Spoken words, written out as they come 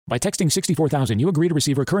By texting 64,000, you agree to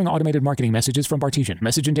receive recurring automated marketing messages from Bartesian.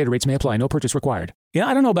 Message and data rates may apply. No purchase required. Yeah,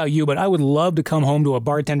 I don't know about you, but I would love to come home to a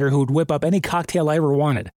bartender who would whip up any cocktail I ever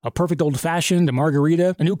wanted. A perfect old-fashioned, a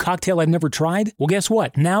margarita, a new cocktail I've never tried. Well, guess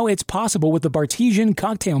what? Now it's possible with the Bartesian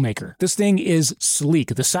Cocktail Maker. This thing is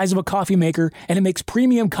sleek, the size of a coffee maker, and it makes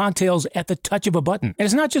premium cocktails at the touch of a button. And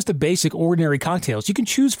it's not just the basic, ordinary cocktails. You can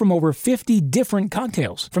choose from over 50 different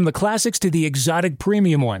cocktails, from the classics to the exotic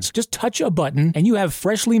premium ones. Just touch a button, and you have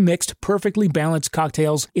freshly mixed, perfectly balanced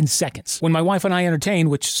cocktails in seconds. When my wife and I entertain,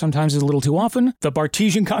 which sometimes is a little too often, the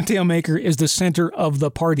Bartesian Cocktail Maker is the center of the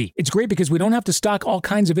party. It's great because we don't have to stock all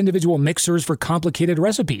kinds of individual mixers for complicated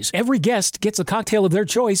recipes. Every guest gets a cocktail of their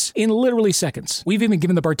choice in literally seconds. We've even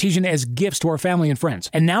given the Bartesian as gifts to our family and friends.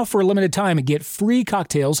 And now for a limited time, get free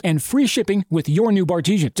cocktails and free shipping with your new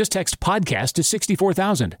Bartesian. Just text podcast to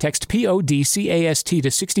 64,000. Text PODCAST to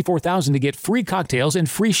 64,000 to get free cocktails and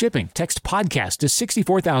free shipping. Text podcast to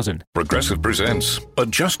 64,000. Progressive presents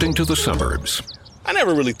Adjusting to the Suburbs. I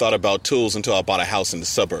never really thought about tools until I bought a house in the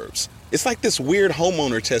suburbs. It's like this weird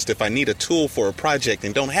homeowner test if I need a tool for a project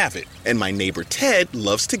and don't have it. And my neighbor Ted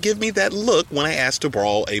loves to give me that look when I ask to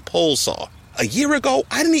borrow a pole saw. A year ago,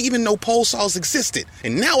 I didn't even know pole saws existed.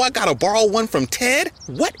 And now I gotta borrow one from Ted?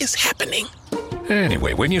 What is happening?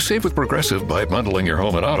 Anyway, when you save with Progressive by bundling your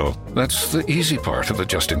home and auto, that's the easy part of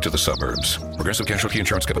adjusting to the suburbs. Progressive Casualty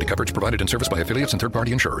Insurance Company. Coverage provided and serviced by affiliates and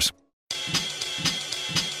third-party insurers.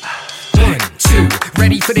 1, 2,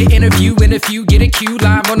 ready for the interview. In a few, get a cue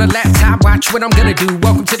live on the laptop. Watch what I'm gonna do.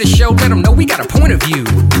 Welcome to the show. Let them know we got a point of view.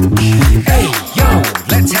 Hey, yo,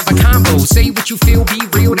 let's have a combo. Say what you feel, be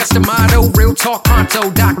real. That's the motto. Real talk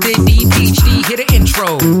pronto. Dr. D, PhD, hit an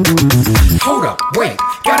intro. Hold up, wait.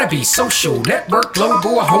 Gotta be social. Network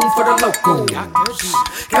logo, a home for the locals.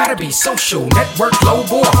 Gotta be social. Network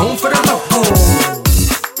logo, a home for the locals.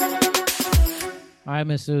 All right,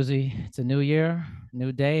 Miss Susie. It's a new year,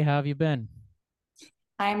 new day. How have you been?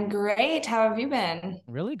 I'm great. How have you been?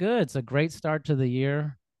 Really good. It's a great start to the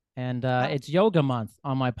year. And it's yoga month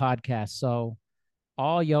on my podcast. So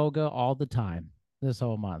all yoga all the time this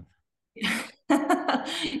whole month.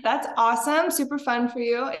 That's awesome. Super fun for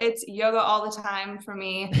you. It's yoga all the time for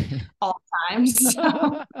me all the time.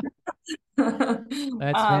 So.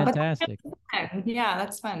 That's fantastic. Yeah,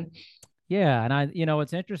 that's fun. Yeah. And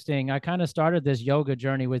it's interesting. I kind of started this yoga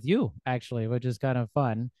journey with you, actually, which is kind of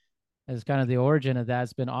fun. It's kind of the origin of that.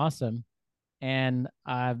 It's been awesome. And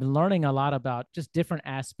I've been learning a lot about just different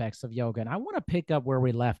aspects of yoga. And I want to pick up where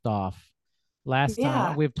we left off last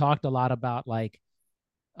time. We've talked a lot about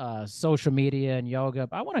social media and yoga.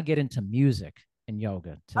 But I want to get into music and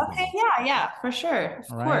yoga today. Okay. Yeah, for sure. Of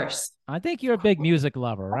course. I think you're a big music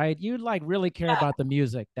lover, right? You really care about the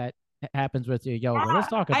music that happens with your yoga. Let's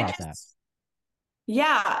talk about that.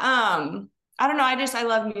 Yeah. I don't know. I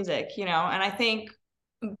love music, and I think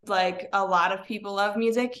like a lot of people love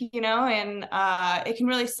music, and it can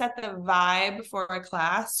really set the vibe for a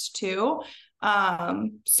class too.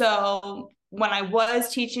 So when I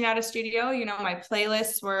was teaching at a studio, my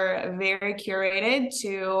playlists were very curated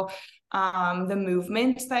to the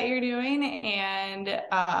movements that you're doing. And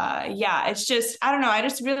it's just, I don't know. I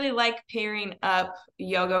just really like pairing up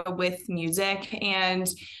yoga with music, and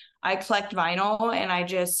I collect vinyl, and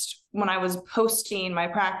when I was posting my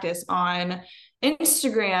practice on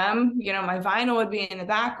Instagram, my vinyl would be in the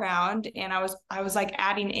background, and I was like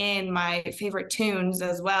adding in my favorite tunes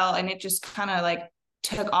as well. And it just kind of like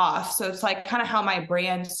took off. So it's like kind of how my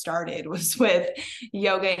brand started, was with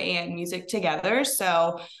yoga and music together.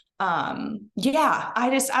 So I don't know.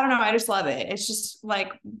 I just love it. It's just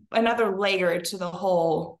like another layer to the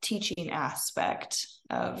whole teaching aspect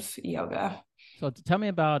of yoga. So tell me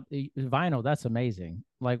about the vinyl. That's amazing.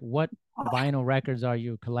 Like, what vinyl records are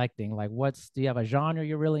you collecting? Like, do you have a genre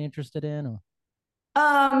you're really interested in? Or?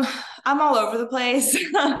 I'm all over the place.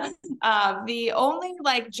 The only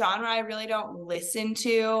genre I really don't listen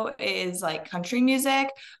to is country music,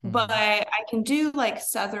 but I can do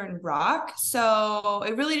Southern rock. So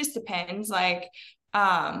it really just depends. But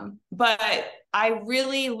I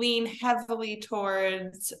really lean heavily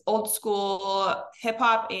towards old school hip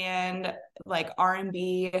hop and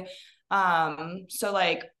R&B. So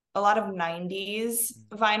a lot of 90s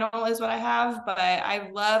vinyl is what I have, but I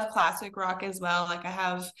love classic rock as well. I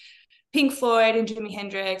have Pink Floyd and Jimi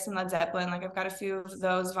Hendrix and Led Zeppelin. I've got a few of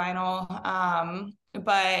those vinyl.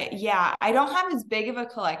 But yeah, I don't have as big of a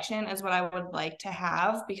collection as what I would like to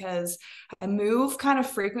have, because I move kind of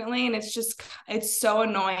frequently, and it's so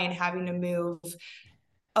annoying having to move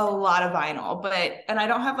a lot of vinyl, and I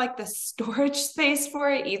don't have the storage space for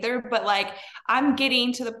it either, but I'm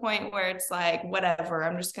getting to the point where it's whatever,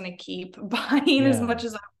 I'm just going to keep buying as much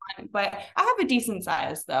as I but I have a decent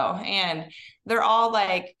size though. And they're all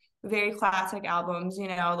like very classic albums, you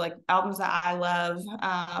know, like albums that I love.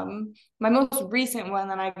 My most recent one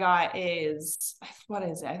that I got is, what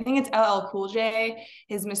is it? I think it's LL Cool J,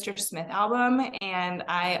 his Mr. Smith album, and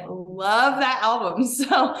I love that album. So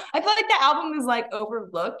I feel like that album is like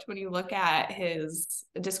overlooked when you look at his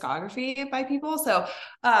discography by people. So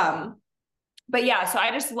but yeah, so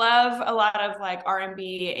I just love a lot of like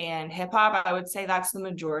R&B and hip hop. I would say that's the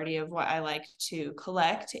majority of what I like to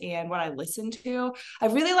collect and what I listen to. I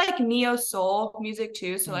really like neo soul music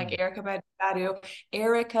too. So like Erykah Badu,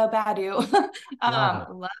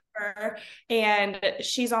 love her. And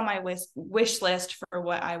she's on my wish list for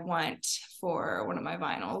what I want for one of my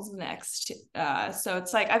vinyls next. So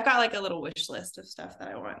it's like, I've got like a little wish list of stuff that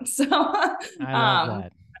I want. So I love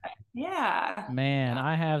that. Yeah.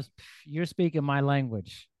 Man, you're speaking my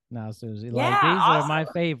language now, Susie. Yeah, like these awesome. are my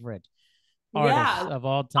favorite artists of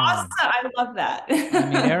all time. Awesome. I love that. I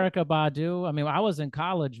mean, Erykah Badu. I mean, I was in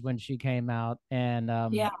college when she came out, and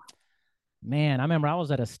man, I remember I was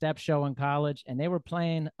at a step show in college, and they were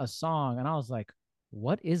playing a song, and I was like,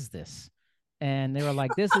 "What is this?" And they were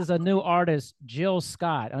like, "This is a new artist, Jill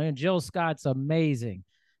Scott." I mean, Jill Scott's amazing,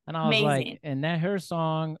 and I was like, and that her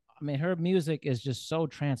song. I mean, her music is just so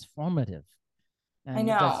transformative. And I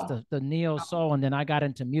know. That's the neo soul. And then I got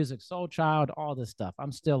into Music Soul Child, all this stuff.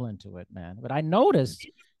 I'm still into it, man. But I noticed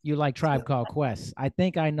you like Tribe Called Quest. I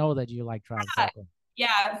think I know that you like Tribe Called Quest.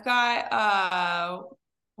 Yeah, I've got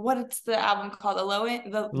what's the album called? The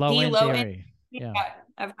Low End Theory. Yeah.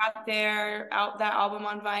 I've got that album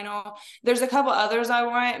on vinyl. There's a couple others I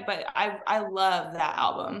want, but I love that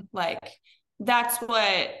album. Like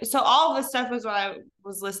so all of this stuff was what I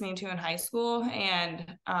was listening to in high school. And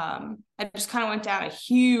I just kind of went down a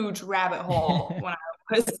huge rabbit hole when I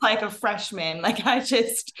was like a freshman. Like I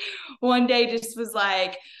just one day just was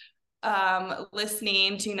like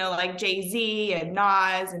listening to, you know, like Jay-Z and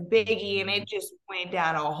Nas and Biggie, and it just went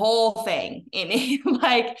down a whole thing. And it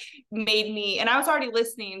like made me, and I was already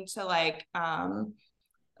listening to like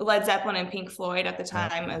Led Zeppelin and Pink Floyd at the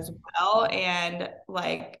time as well. And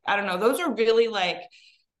like, I don't know, those are really like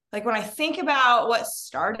when I think about what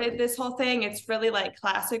started this whole thing, it's really like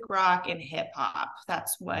classic rock and hip hop.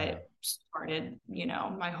 That's what started, you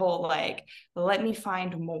know, my whole like, let me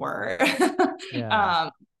find more.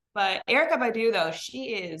 But Erykah Badu though,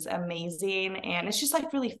 she is amazing. And it's just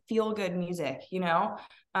like really feel good music, you know?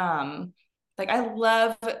 Like I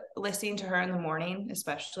love listening to her in the morning,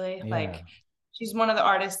 especially like, she's one of the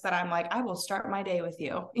artists that I'm like, I will start my day with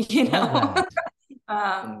you, you know?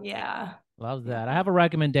 Yeah. Love that. I have a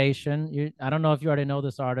recommendation. I don't know if you already know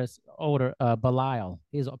this artist, Belial.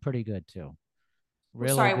 He's pretty good too.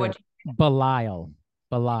 Really Sorry, good. what? Belial.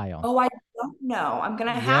 Oh, I don't know. I'm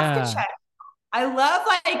going to have to check. I love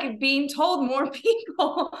like being told more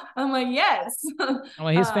people. I'm like, yes. Well,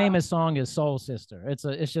 his famous song is Soul Sister.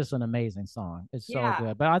 It's just an amazing song. It's so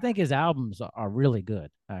good. But I think his albums are really good,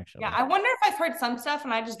 actually. Yeah, I wonder if I've heard some stuff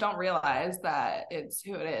and I just don't realize that it's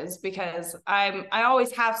who it is, because I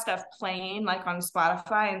always have stuff playing like on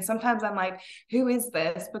Spotify, and sometimes I'm like, who is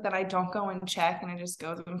this? But then I don't go and check, and it just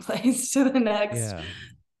goes and plays to the next.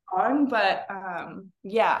 On, but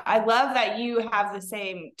I love that you have the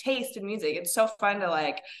same taste in music. It's so fun to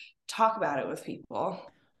like talk about it with people.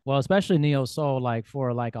 Well, especially neo soul. Like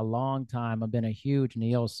for like a long time, I've been a huge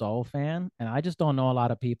neo soul fan, and I just don't know a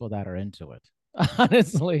lot of people that are into it,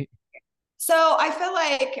 honestly. So I feel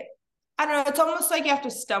like, I don't know, it's almost like you have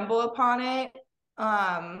to stumble upon it,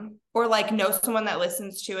 or like know someone that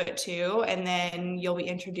listens to it too, and then you'll be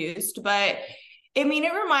introduced. But I mean,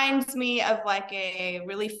 it reminds me of like a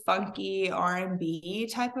really funky R&B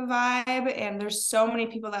type of vibe. And there's so many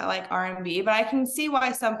people that like R&B, but I can see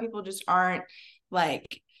why some people just aren't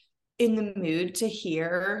like in the mood to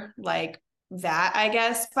hear like that, I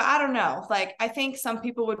guess. But I don't know. Like, I think some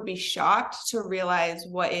people would be shocked to realize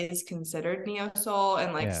what is considered neo soul,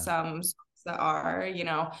 and like some songs that are, you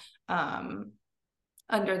know,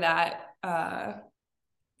 under that,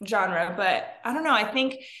 genre. But I don't know, I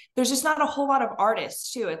think there's just not a whole lot of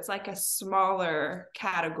artists too. It's like a smaller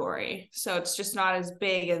category, so it's just not as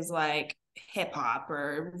big as like hip hop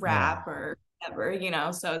or rap or whatever, you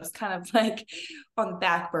know, so it's kind of like on the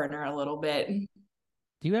back burner a little bit. Do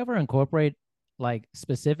you ever incorporate like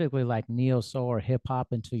specifically like neo soul or hip hop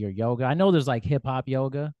into your yoga? I know there's like hip hop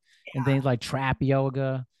yoga and things like trap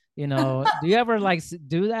yoga, you know. Do you ever like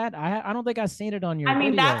do that? I don't think I've seen it on your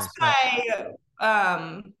videos.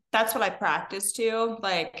 That's what I practice too.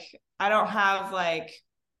 Like, I don't have like,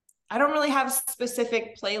 I don't really have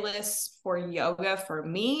specific playlists for yoga for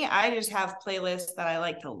me. I just have playlists that I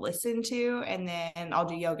like to listen to, and then I'll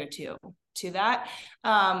do yoga to that.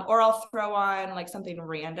 Or I'll throw on like something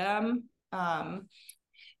random.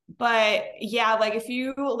 But yeah, like if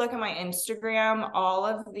you look at my Instagram, all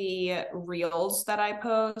of the reels that I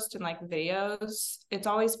post and like videos, it's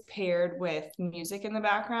always paired with music in the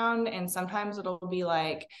background. And sometimes it'll be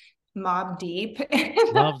like Mobb Deep.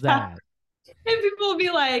 Love that. And people will be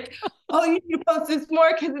like, oh, you need to post this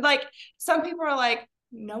more. Cause like some people are like,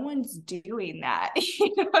 no one's doing that.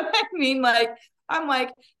 You know what I mean? Like, I'm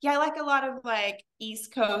like, yeah, I like a lot of like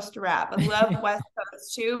East Coast rap. I love West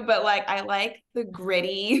Coast too, but like I like the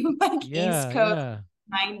gritty, like East Coast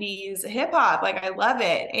 90s hip hop. Like I love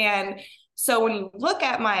it. And so when you look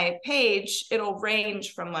at my page, it'll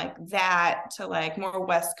range from like that to like more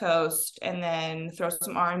West Coast, and then throw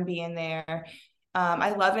some R&B in there.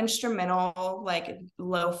 I love instrumental, like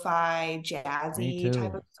lo-fi, jazzy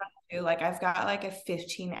type of stuff too. Like I've got like a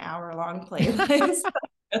 15-hour long playlist.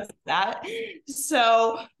 That.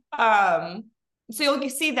 So you'll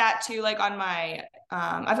see that too, like on my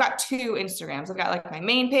I've got 2 Instagrams. I've got like my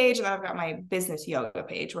main page, and then I've got my business yoga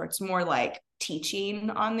page where it's more like teaching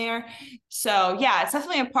on there. So yeah, it's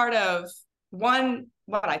definitely a part of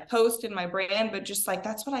what I post in my brand, but just like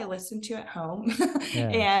that's what I listen to at home.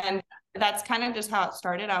 And that's kind of just how it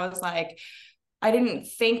started. I was like, I didn't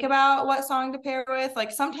think about what song to pair with.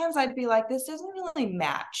 Like sometimes I'd be like, this doesn't really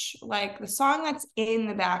match. Like the song that's in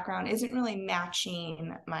the background isn't really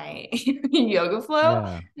matching my yoga flow.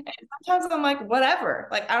 And sometimes I'm like, whatever,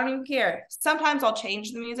 like, I don't even care. Sometimes I'll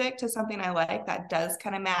change the music to something I like that does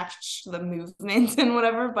kind of match the movements and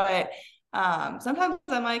whatever. But sometimes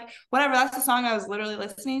I'm like, whatever, that's the song I was literally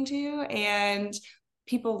listening to. And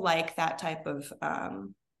people like that type of,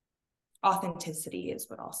 authenticity is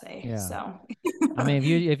what I'll say. So I mean,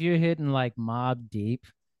 if you're hitting like Mobb Deep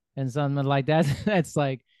and something like that, that's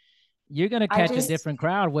like you're gonna catch a different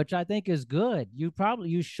crowd, which I think is good. You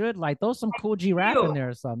should like throw some Cool G rap in there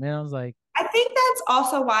or something. I was like, I think that's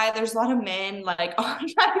also why there's a lot of men like on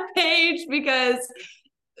my page, because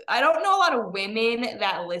I don't know a lot of women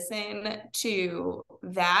that listen to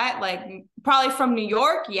that, like probably from New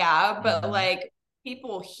York, but like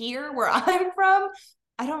people here where I'm from,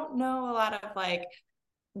 I don't know a lot of like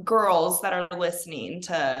girls that are listening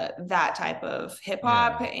to that type of hip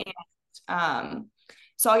hop. And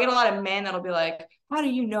so I get a lot of men that'll be like, how do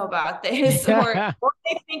you know about this? Or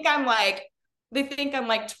they think I'm like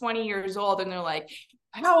 20 years old, and they're like,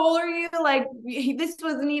 how old are you? Like this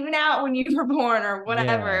wasn't even out when you were born or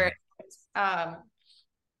whatever. I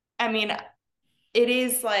mean, it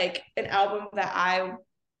is like an album that I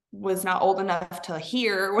was not old enough to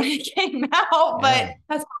hear when it came out, but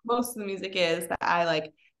that's what most of the music is that I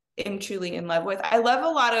like am truly in love with. I love a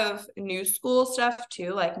lot of new school stuff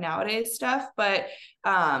too, like nowadays stuff, but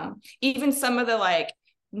even some of the like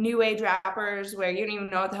new age rappers where you don't even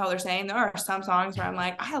know what the hell they're saying, there are some songs where I'm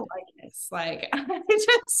like, I like this. Like I'm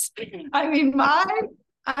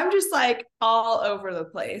just like all over the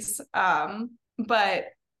place. But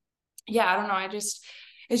yeah, I don't know, it's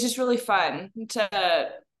just really fun to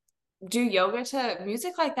do yoga to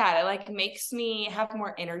music like that. It like makes me have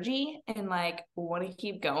more energy and like want to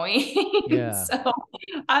keep going. So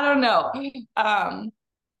I don't know.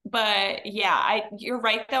 But yeah, you're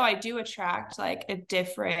right though. I do attract like a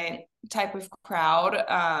different type of crowd.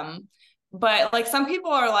 But like some people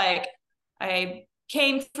are like, I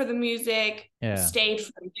came for the music, stayed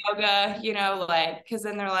for the yoga, you know, like, cause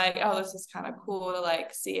then they're like, oh, this is kind of cool to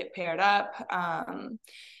like see it paired up.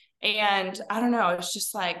 And I don't know, it's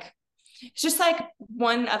just like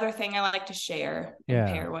one other thing I like to share and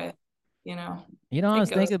pair with, you know. I was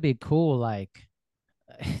thinking it'd be cool, like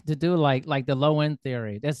to do like the Low End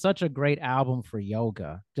Theory. That's such a great album for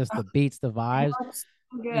yoga. Just the beats, the vibes,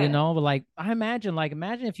 you know. But like I imagine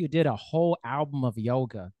if you did a whole album of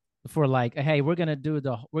yoga for like, hey, we're gonna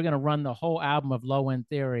run the whole album of Low End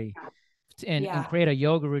Theory and create a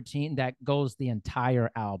yoga routine that goes the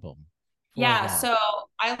entire album. So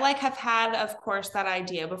I like have had, of course, that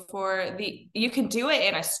idea before. You can do it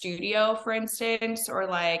in a studio, for instance, or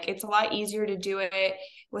like it's a lot easier to do it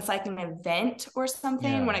with like an event or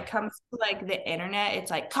something. When it comes to like the internet, it's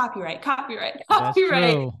like copyright.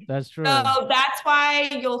 That's true. So that's why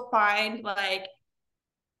you'll find like,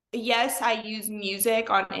 yes, I use music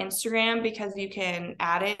on Instagram because you can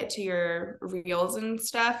add it to your reels and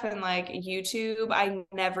stuff, and like YouTube, I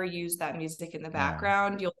never use that music in the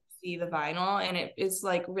background. You'll see the vinyl, and it is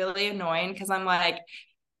like really annoying because I'm like,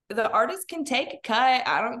 the artist can take a cut,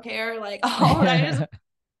 I don't care, like all that is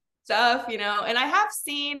stuff, you know. And I have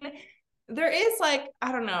seen there is like,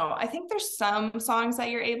 I don't know. I think there's some songs that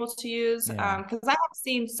you're able to use. Yeah. Because I have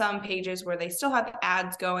seen some pages where they still have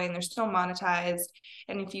ads going, they're still monetized.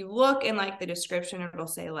 And if you look in like the description, it'll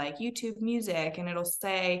say like YouTube music, and it'll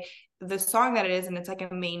say the song that it is, and it's like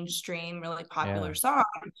a mainstream, really popular song.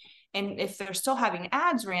 And if they're still having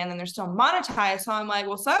ads ran, then they're still monetized. So I'm like,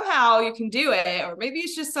 well, somehow you can do it, or maybe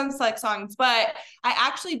it's just some select songs. But I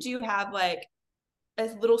actually do have like a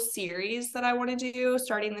little series that I want to do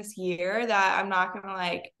starting this year that I'm not going to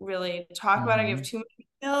like really talk about or give too many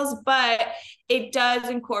details, but it does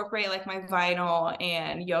incorporate like my vinyl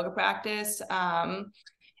and yoga practice.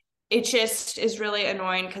 It just is really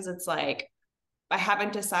annoying because it's like, I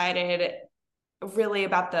haven't decided really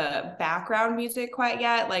about the background music quite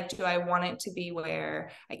yet. Like, do I want it to be where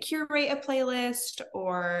I curate a playlist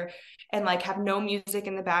and like have no music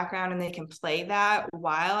in the background and they can play that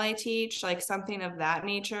while I teach, like something of that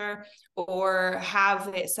nature, or have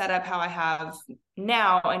it set up how I have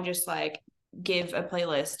now and just like give a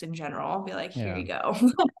playlist in general, be like, here you go,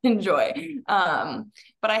 enjoy.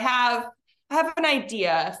 But I have an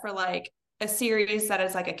idea for like a series that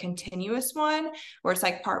is like a continuous one where it's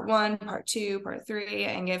like part 1, part 2, part 3,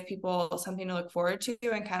 and give people something to look forward to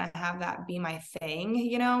and kind of have that be my thing,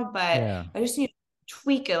 you know, but I just need to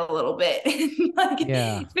tweak it a little bit, like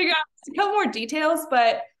figure out a couple more details,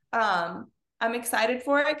 but I'm excited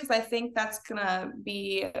for it because I think that's gonna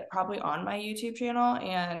be probably on my YouTube channel,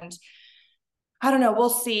 and I don't know, we'll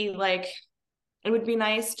see. Like, it would be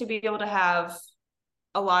nice to be able to have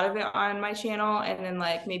a lot of it on my channel, and then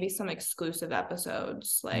like maybe some exclusive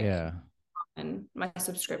episodes, like and my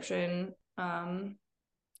subscription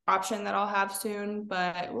option that I'll have soon,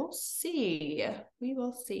 but we'll see. We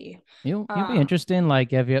will see. You'll be interesting.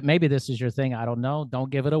 Like, if maybe this is your thing, I don't know. Don't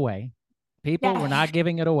give it away. People, we're not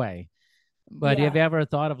giving it away. But have you ever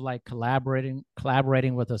thought of like collaborating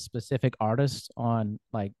with a specific artist on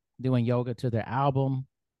like doing yoga to their album?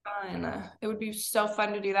 It would be so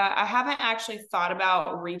fun to do that. I haven't actually thought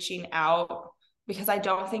about reaching out because I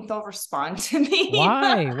don't think they'll respond to me.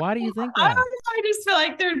 Why? Why do you think that? I don't know. I just feel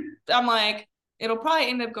like I'm like, it'll probably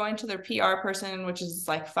end up going to their PR person, which is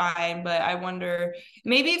like fine. But I wonder,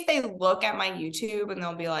 maybe if they look at my YouTube and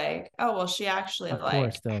they'll be like, oh, well, she actually of like. Of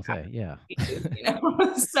course they'll say, yeah. YouTube, you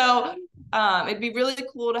know? So it'd be really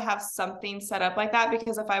cool to have something set up like that,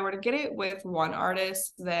 because if I were to get it with one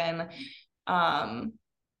artist, then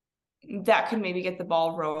that could maybe get the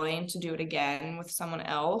ball rolling to do it again with someone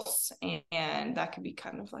else, and that could be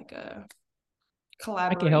kind of like a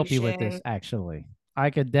collaboration. I can help you with this, actually. I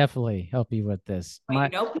could definitely help you with this. You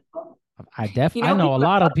know people? I know a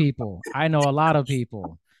lot of people. I know a lot of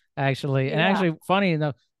people, actually. And actually, funny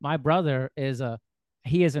enough, my brother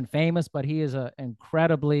he isn't famous, but he is an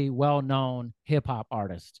incredibly well-known hip-hop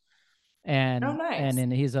artist. And nice.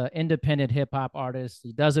 and he's an independent hip hop artist.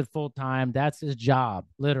 He does it full time. That's his job,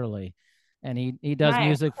 literally. And he does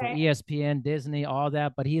music for ESPN, Disney, all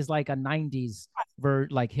that. But he's like a '90s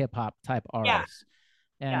like hip hop type artist.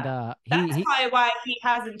 And that's probably why he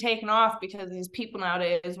hasn't taken off, because these people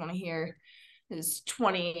nowadays want to hear his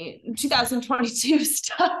 2022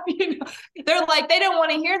 stuff. You know, they're like, they don't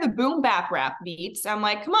want to hear the boom bap rap beats. I'm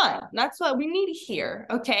like, come on, that's what we need to hear.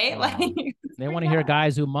 Okay, like. They want to hear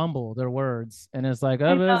guys who mumble their words, and it's like,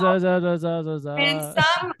 and some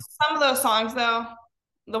of those songs, though,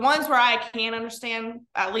 the ones where I can understand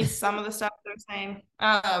at least some of the stuff they're saying.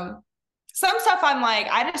 Some stuff I'm like,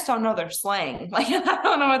 I just don't know their slang. Like, I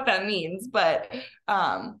don't know what that means, but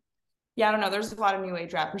I don't know. There's a lot of new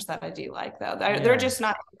age rappers that I do like, though. They're just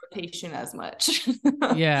not in rotation as much.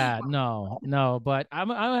 No, but I'm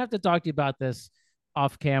gonna have to talk to you about this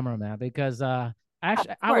off camera, man, because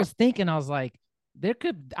actually, I was thinking, I was like,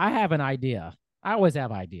 I have an idea. I always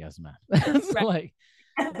have ideas, man. Like, I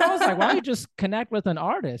was like, why don't you just connect with an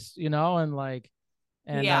artist, you know,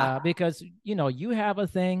 because, you know, you have a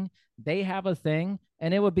thing, they have a thing,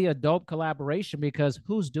 and it would be a dope collaboration, because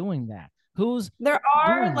who's doing that? There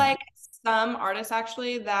are like some artists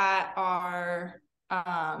actually that are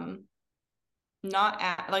not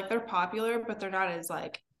like, they're popular, but they're not as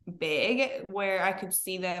like big, where I could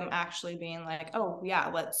see them actually being like, oh yeah,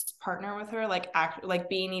 let's partner with her, like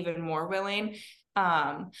being even more willing.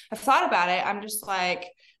 I've thought about it. I'm just like,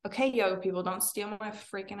 okay, yoga people, don't steal my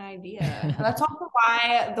freaking idea. And that's also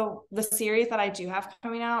why the series that I do have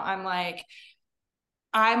coming out, I'm like,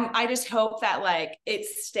 I just hope that like it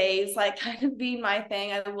stays like kind of being my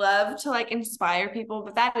thing. I love to like inspire people,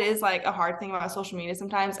 but that is like a hard thing about social media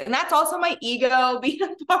sometimes. And that's also my ego being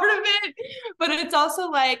a part of it. But it's also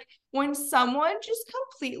like when someone just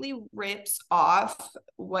completely rips off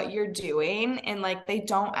what you're doing and like they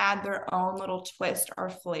don't add their own little twist or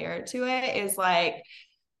flair to it is like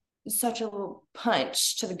such a little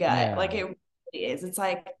punch to the gut. Yeah. Like it really is. It's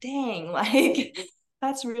like, dang, like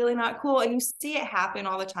that's really not cool. And you see it happen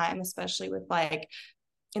all the time, especially with like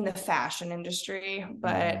in the fashion industry,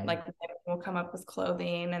 but like we'll come up with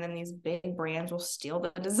clothing and then these big brands will steal the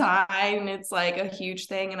design. It's like a huge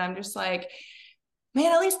thing. And I'm just like,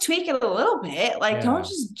 man, at least tweak it a little bit. Like, don't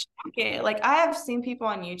just jack it. Like I have seen people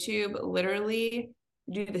on YouTube literally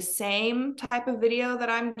do the same type of video that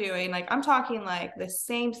I'm doing. Like I'm talking like the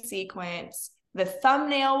same sequence. The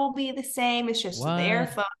thumbnail will be the same. It's just their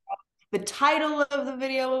phone. The title of the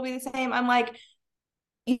video will be the same. I'm like,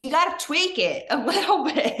 you got to tweak it a little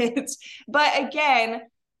bit. But again,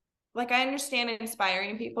 like I understand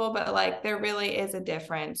inspiring people, but like there really is a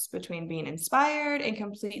difference between being inspired and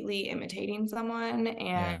completely imitating someone.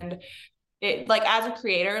 And it like as a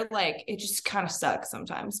creator, like it just kind of sucks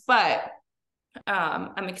sometimes. But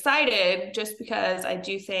I'm excited just because I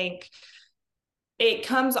do think it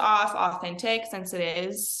comes off authentic since it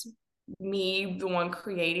is me the one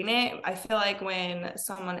creating it. I feel like when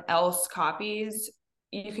someone else copies,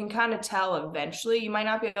 you can kind of tell eventually. You might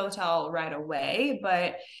not be able to tell right away,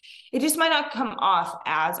 but it just might not come off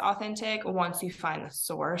as authentic once you find the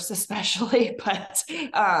source, especially. But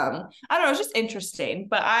I don't know, it's just interesting.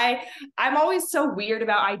 But I'm always so weird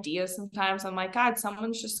about ideas sometimes. I'm like, God,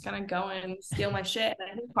 someone's just gonna go and steal my shit.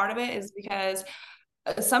 And I think part of it is because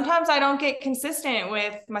sometimes I don't get consistent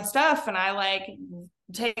with my stuff and I like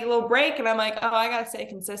take a little break and I'm like, oh, I gotta stay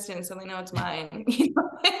consistent so they know it's mine. You know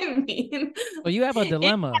what I mean? Well, you have a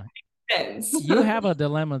dilemma. You have a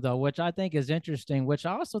dilemma though, which I think is interesting, which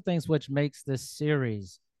I also think which makes this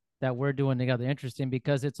series that we're doing together interesting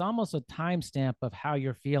because it's almost a timestamp of how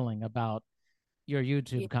you're feeling about your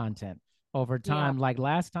YouTube content over time. Like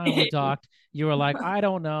last time we talked, you were like, I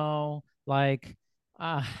don't know, like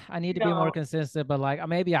I need to be more consistent, but like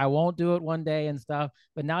maybe I won't do it one day and stuff.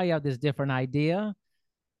 But now you have this different idea.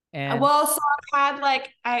 And well, so I've had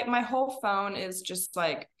like my whole phone is just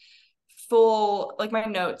like full, like my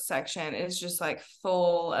notes section is just like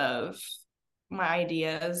full of my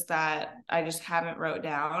ideas that I just haven't wrote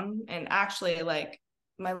down. And actually like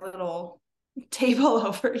my little table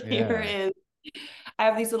over here is I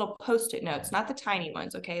have these little post-it notes, not the tiny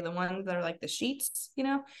ones, okay? The ones that are like the sheets, you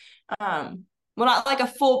know? Well, not like a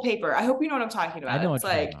full paper. I hope you know what I'm talking about. I know it's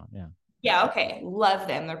what you're like, talking about. yeah, okay. Love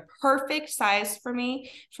them. They're perfect size for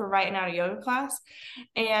me for writing out a yoga class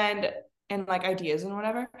and like ideas and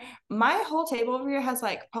whatever. My whole table over here has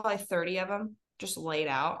like probably 30 of them just laid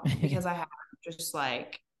out because I have just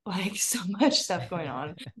like so much stuff going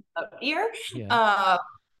on up here.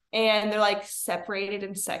 And they're like separated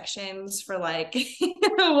in sections for like, you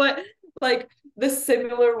know what, like the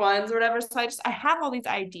similar ones or whatever. So I have all these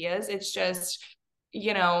ideas. It's just,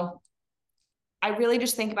 you know, I really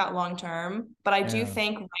just think about long term, but I do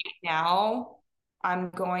think right now I'm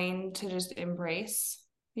going to just embrace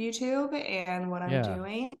YouTube and what I'm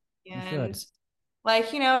doing. And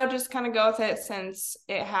like, you know, just kind of go with it since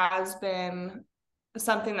it has been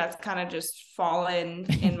something that's kind of just fallen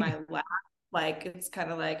in my lap. Like, it's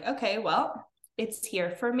kind of like, okay, well, it's here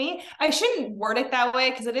for me. I shouldn't word it that way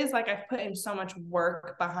because it is like I've put in so much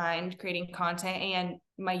work behind creating content and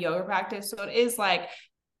my yoga practice. So it is like,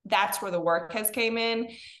 that's where the work has came in.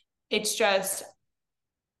 It's just,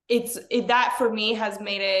 that for me has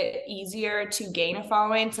made it easier to gain a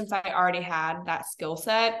following since I already had that skill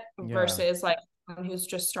set versus like someone who's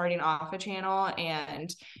just starting off a channel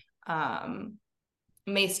and,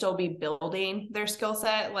 may still be building their skill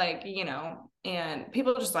set, like, you know, and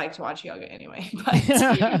people just like to watch yoga anyway,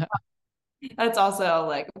 but that's also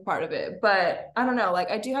like a part of it. But I don't know, like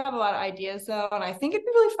I do have a lot of ideas though, and I think it'd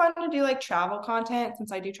be really fun to do like travel content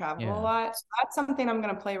since I do travel a lot. So that's something I'm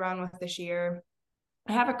going to play around with this year.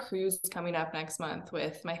 I have a cruise coming up next month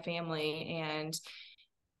with my family, and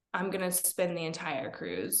I'm going to spend the entire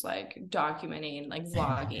cruise like documenting, like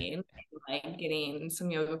vlogging, like getting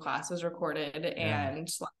some yoga classes recorded. And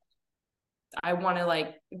like, I want to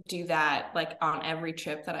like do that like on every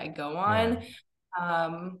trip that I go on.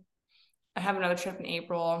 I have another trip in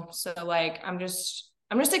April. So like, I'm just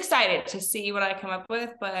excited to see what I come up with,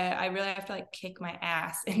 but I really have to like kick my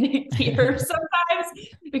ass into gear sometimes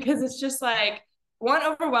because it's just like, one,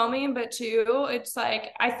 overwhelming, but two, it's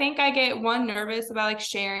like I think I get nervous about like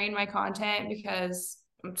sharing my content because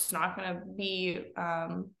I'm just not going to be,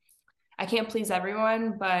 I can't please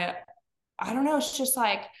everyone, but I don't know. It's just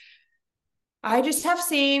like, I just have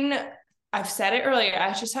seen, I've said it earlier,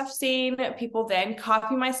 I just have seen people then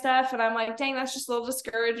copy my stuff, and I'm like, dang, that's just a little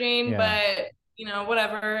discouraging, but you know,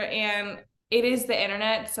 whatever. And it is the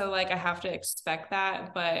internet, so like I have to expect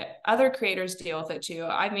that, but other creators deal with it too.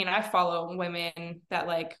 I mean, I follow women that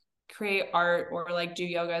like create art or like do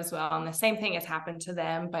yoga as well, and the same thing has happened to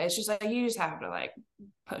them, but it's just like you just have to like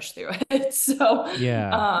push through it. So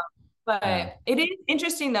but it is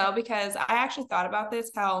interesting though, because I actually thought about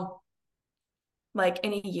this, how like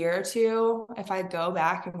in a year or two, if I go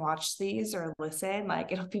back and watch these or listen,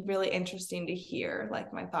 like it'll be really interesting to hear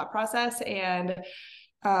like my thought process. And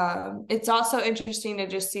it's also interesting to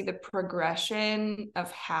just see the progression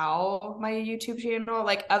of how my YouTube channel,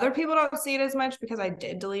 like other people don't see it as much because I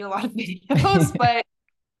did delete a lot of videos, but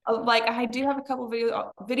like I do have a couple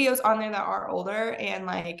videos on there that are older, and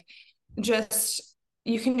like just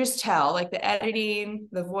you can just tell like the editing,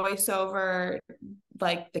 the voiceover,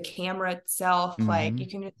 like the camera itself, like you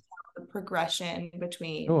can just tell the progression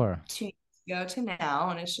between 2 years ago to now.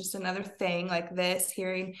 And it's just another thing like this,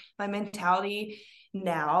 hearing my mentality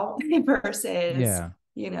now versus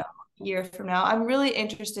you know, a year from now. I'm really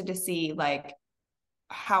interested to see like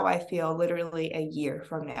how I feel literally a year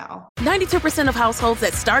from now. 92% of households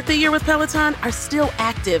that start the year with Peloton are still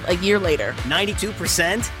active a year later.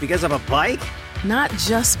 92% because of a bike? Not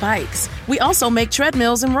just bikes. We also make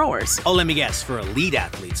treadmills and rowers. Oh, let me guess, for elite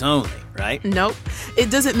athletes only, right? Nope. It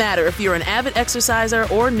doesn't matter if you're an avid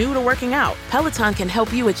exerciser or new to working out. Peloton can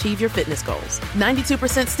help you achieve your fitness goals.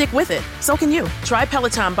 92% stick with it. So can you. Try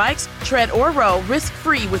Peloton bikes, tread, or row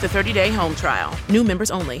risk-free with a 30-day home trial. New members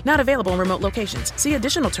only. Not available in remote locations. See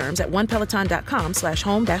additional terms at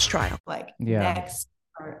onepeloton.com/home-trial. Like next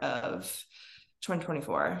part of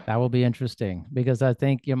 2024. That will be interesting, because I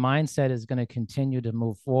think your mindset is going to continue to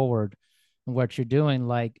move forward in what you're doing.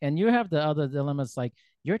 Like, and you have the other dilemmas, like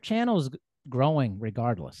your channel is growing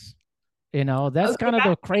regardless. You know, that's kind of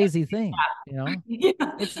the crazy thing, you know, it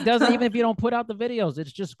doesn't, even if you don't put out the videos,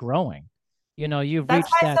 it's just growing. You know, you've reached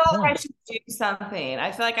that point. I feel like I should do something.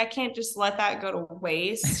 I feel like I can't just let that go to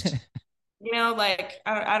waste. You know, like,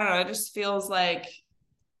 I don't know. It just feels like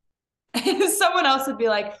someone else would be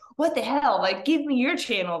like, what the hell? Like, give me your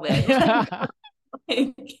channel then.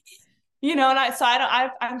 Like, you know, and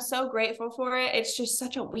I'm so grateful for it. It's just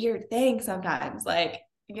such a weird thing sometimes, like,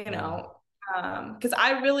 you know, because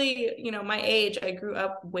I really, you know, my age, I grew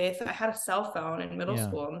up with, I had a cell phone in middle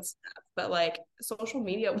school and stuff, but like social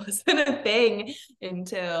media wasn't a thing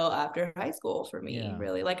until after high school for me,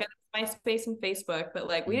 really. Like MySpace and Facebook, but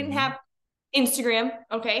like we didn't have Instagram,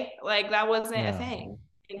 okay? Like that wasn't a thing.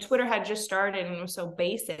 And Twitter had just started, and it was so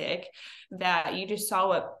basic that you just saw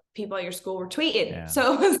what people at your school were tweeting.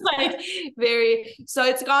 So it was like so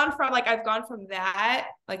it's gone from like, I've gone from that,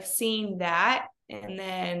 like seeing that, and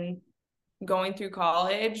then going through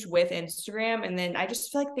college with Instagram. And then I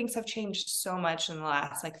just feel like things have changed so much in the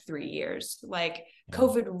last like 3 years. Like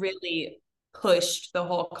COVID really pushed the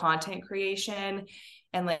whole content creation,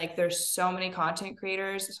 and like there's so many content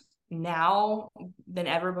creators now than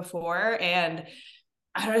ever before. And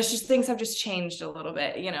I don't know, it's just things have just changed a little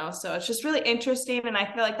bit, you know, so it's just really interesting. And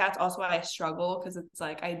I feel like that's also why I struggle, because it's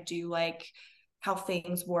like I do like how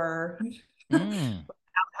things were without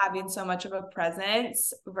having so much of a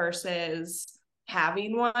presence versus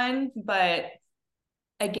having one. But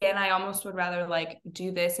again, I almost would rather like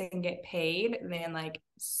do this and get paid than like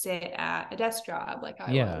sit at a desk job like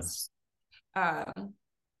I was.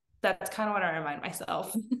 That's kind of what I remind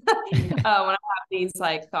myself when I have these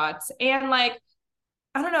like thoughts. And like,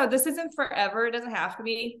 I don't know, this isn't forever. It doesn't have to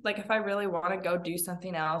be. Like, if I really want to go do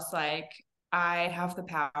something else, like, I have the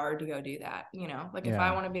power to go do that, you know? Like, if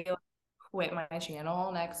I want to be like, quit my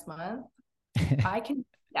channel next month, I can do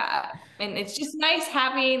that. And it's just nice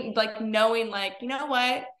having, like, knowing, like, you know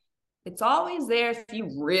what? It's always there if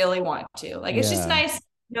you really want to. Like, it's just nice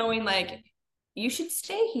knowing, like, you should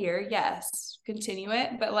stay here. Yes, continue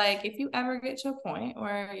it. But, like, if you ever get to a point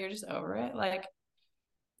where you're just over it, like,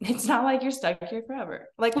 it's not like you're stuck here forever.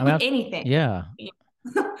 Like with anything. Yeah.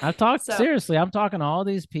 I've talked seriously. I'm talking to all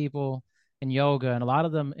these people in yoga, and a lot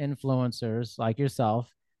of them influencers like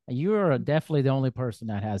yourself. And you are definitely the only person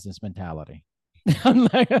that has this mentality. You're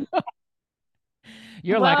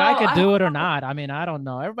like, I could do it or not. I mean, I don't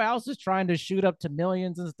know. Everybody else is trying to shoot up to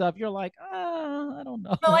millions and stuff. You're like, I don't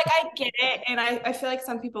know. But like, I get it. And I feel like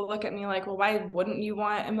some people look at me like, well, why wouldn't you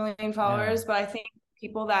want 1 million followers? But I think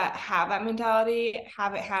people that have that mentality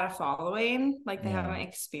haven't had a following, like they haven't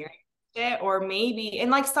experienced it, or maybe, and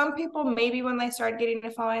like some people, maybe when they started getting a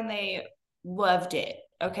following, they loved it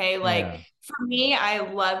Okay. Like for me,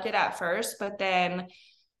 I loved it at first, but then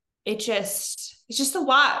it's just a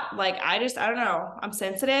lot. Like, I don't know. I'm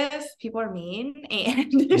sensitive. People are mean,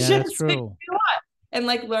 and it's that's just true. a lot. And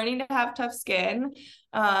like learning to have tough skin,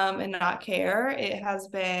 and not care. It has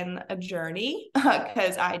been a journey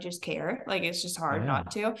because I just care. Like, it's just hard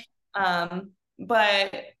not to.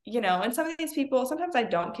 But and some of these people, sometimes I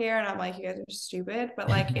don't care and I'm like, you guys are stupid, but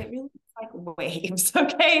like it really like waves.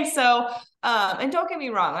 Okay. So, and don't get me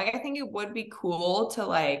wrong. Like, I think it would be cool to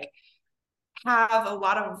like have a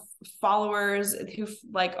lot of followers who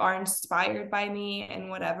like are inspired by me and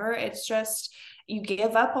whatever. It's just, you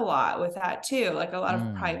give up a lot with that too, like a lot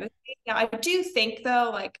of privacy. Now, I do think though,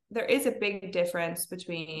 like there is a big difference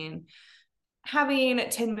between having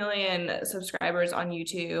 10 million subscribers on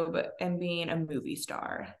YouTube and being a movie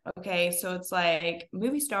star. Okay. So it's like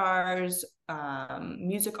movie stars,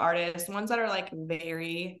 music artists, ones that are like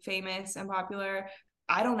very famous and popular.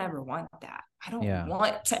 I don't ever want that. I don't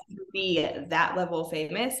want to be that level of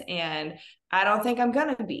famous, and I don't think I'm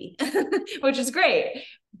gonna be, which is great.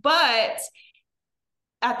 But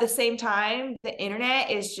at the same time, the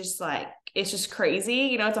internet is just like, it's just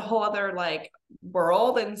crazy. It's a whole other like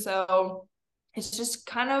world. And so it's just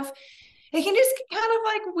kind of, it can just kind of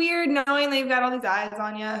like weird knowing that you've got all these eyes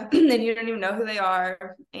on you and you don't even know who they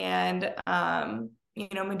are. And,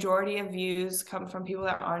 majority of views come from people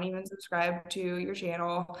that aren't even subscribed to your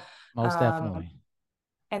channel. Most definitely.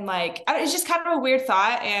 And like, it's just kind of a weird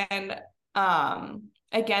thought. And,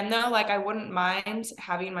 again, though, like I wouldn't mind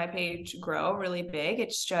having my page grow really big.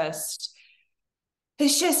 It's just, I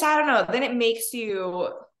don't know. Then it makes you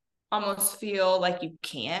almost feel like you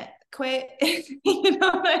can't quit. You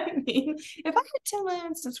know what I mean? If I had 10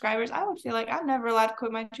 million subscribers, I would feel like I'm never allowed to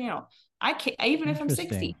quit my channel. I can't, even if I'm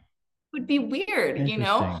 60, it would be weird,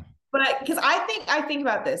 but because I think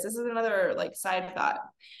about this. This is another like side thought.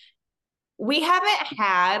 We haven't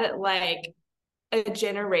had like a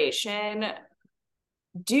generation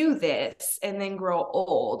do this and then grow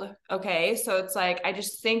old. Okay. So it's like, I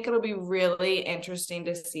just think it'll be really interesting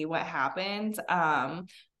to see what happens.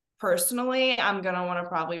 Personally, I'm going to want to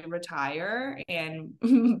probably retire and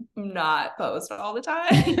not post all the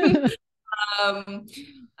time.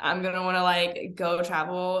 I'm going to want to like go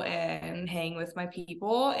travel and hang with my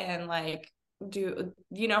people and like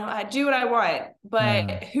I do what I want,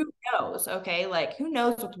 but who knows? Okay. Like, who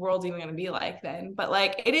knows what the world's even going to be like then? But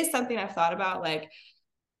like, it is something I've thought about. Like,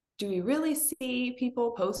 do we really see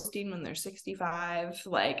people posting when they're 65?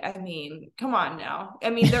 Like, I mean, come on now.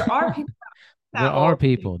 I mean, there are people. There are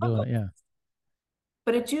people doing it,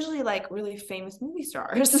 but it's usually like really famous movie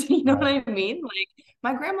stars. You know what I mean? Like,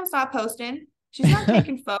 my grandma's not posting. She's not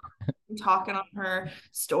taking photos and talking on her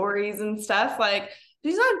stories and stuff. Like,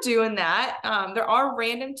 she's not doing that. There are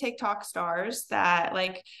random TikTok stars that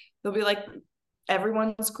like, they'll be like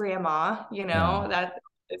everyone's grandma, that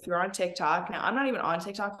if you're on TikTok. Now, I'm not even on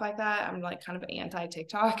TikTok like that. I'm like kind of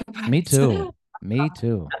anti-TikTok. Me too. Me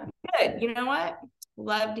too. Good. You know what?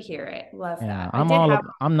 Love to hear it. Love that.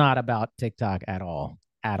 I'm not about TikTok at all.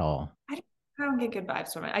 I don't get good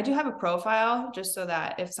vibes from it. I do have a profile just so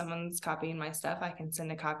that if someone's copying my stuff, I can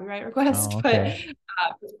send a copyright request. But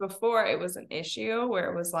before, it was an issue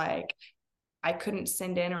where it was like I couldn't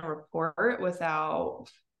send in a report without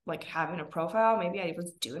like having a profile. Maybe I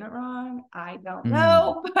was doing it wrong. I don't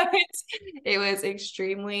know, but it was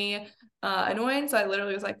extremely annoying. So I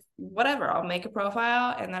literally was like, whatever, I'll make a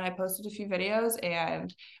profile. And then I posted a few videos,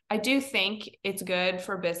 and I do think it's good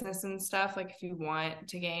for business and stuff. Like, if you want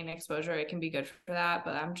to gain exposure, it can be good for that.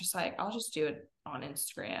 But I'm just like, I'll just do it on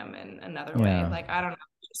Instagram and another way. Like, I don't know,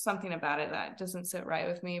 just something about it that doesn't sit right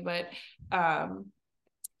with me. But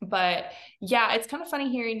yeah, it's kind of funny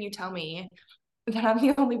hearing you tell me that I'm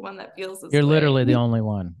the only one that feels this You're way. literally the only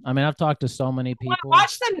one. I mean, I've talked to so many people.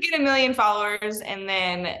 Watch them get 1 million followers, and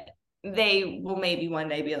then they will maybe one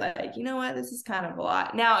day be like, you know what, this is kind of a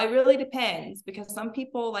lot. Now, it really depends, because some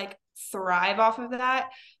people like thrive off of that.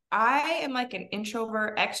 I am like an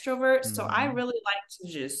introvert, extrovert. So I really like to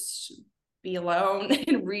just be alone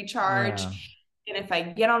and recharge. And if I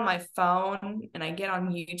get on my phone and I get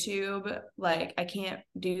on YouTube, like, I can't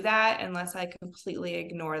do that unless I completely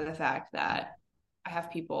ignore the fact that I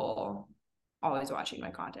have people always watching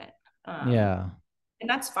my content. And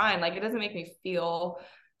that's fine. Like, it doesn't make me feel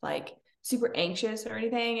like super anxious or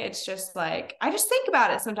anything. It's just like, I just think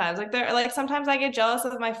about it sometimes. Like, they're like, sometimes I get jealous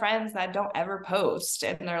of my friends that don't ever post,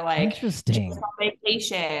 and they're like just on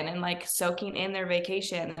vacation and like soaking in their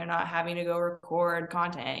vacation. They're not having to go record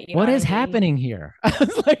content. What is happening here?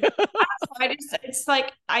 It's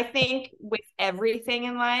like, I think with everything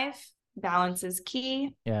in life, balance is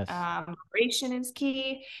key. Yes. Moderation is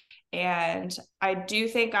key. And I do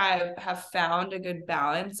think I have found a good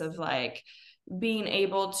balance of like being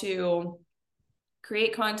able to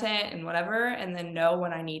create content and whatever, and then know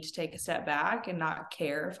when I need to take a step back and not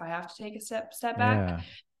care if I have to take a step back.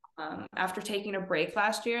 After taking a break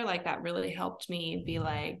last year, like that really helped me be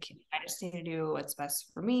like, I just need to do what's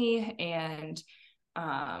best for me. And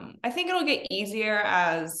I think it'll get easier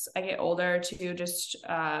as I get older to just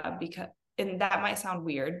because, and that might sound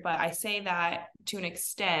weird, but I say that to an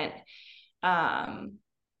extent,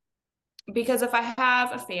 because if I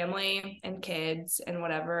have a family and kids and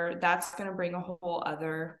whatever, that's going to bring a whole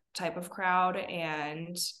other type of crowd.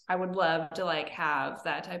 And I would love to like have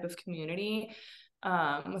that type of community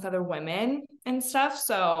with other women and stuff.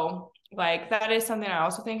 So like, that is something I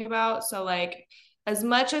also think about. So like, as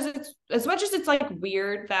much as it's like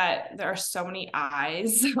weird that there are so many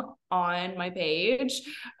eyes on my page,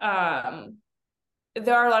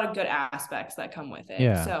 there are a lot of good aspects that come with it.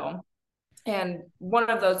 Yeah. So, and one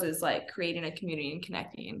of those is like creating a community and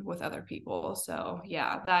connecting with other people. So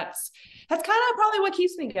yeah, that's kind of probably what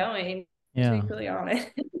keeps me going, to be really honest.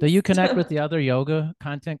 Do you connect with the other yoga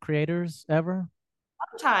content creators ever?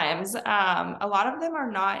 Sometimes. A lot of them are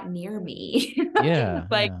not near me. Yeah.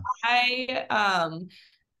 Like I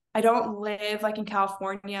don't live like in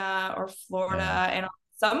California or Florida, and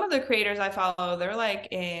some of the creators I follow, they're like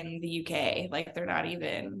in the UK, like they're not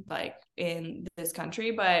even like in this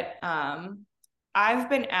country, but I've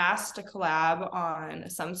been asked to collab on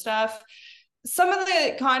some stuff. Some of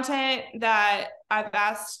the content that I've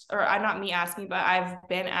asked, or not me asking, but I've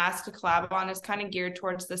been asked to collab on is kind of geared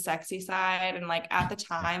towards the sexy side. And like at the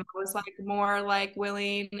time I was like more like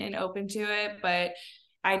willing and open to it, but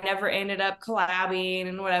I never ended up collabing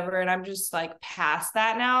and whatever. And I'm just like past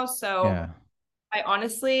that now. So I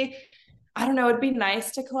honestly, I don't know, it'd be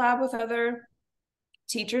nice to collab with other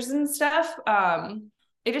teachers and stuff.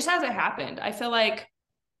 It just hasn't happened. I feel like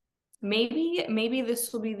maybe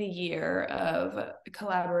this will be the year of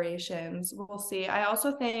collaborations. We'll see. I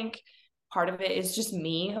also think part of it is just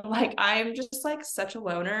me. Like I'm just like such a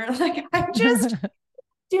loner. Like I just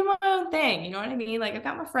do my own thing. You know what I mean? Like I've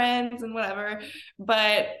got my friends and whatever,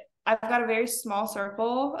 but I've got a very small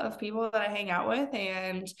circle of people that I hang out with,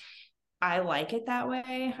 and I like it that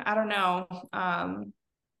way. I don't know.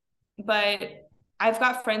 But I've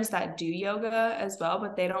got friends that do yoga as well,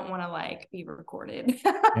 but they don't want to like be recorded.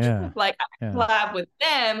 Like I collab with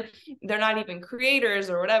them. They're not even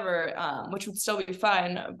creators or whatever, which would still be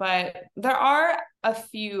fun. But there are a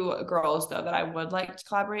few girls though that I would like to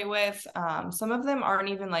collaborate with. Some of them aren't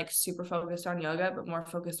even like super focused on yoga, but more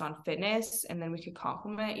focused on fitness. And then we could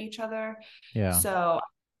complement each other. Yeah. So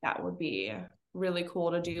that would be really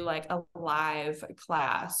cool to do like a live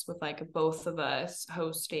class with like both of us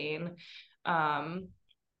hosting. And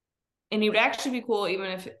it would actually be cool even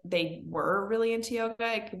if they were really into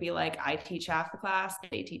yoga. It could be like I teach half the class,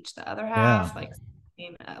 they teach the other half,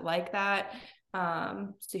 like that.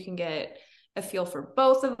 So you can get a feel for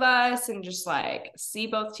both of us and just like see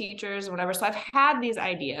both teachers or whatever. So I've had these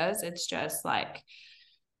ideas. It's just like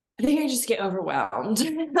I think I just get overwhelmed.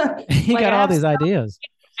 You got all these ideas,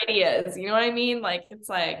 you know what I mean? Like it's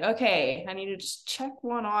like, okay, I need to just check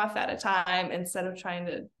one off at a time instead of trying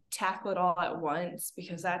to tackle it all at once,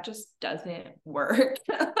 because that just doesn't work.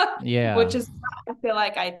 Which is I feel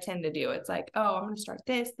like I tend to do. It's like, oh, I'm gonna start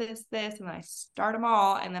this, and then I start them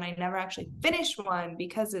all, and then I never actually finish one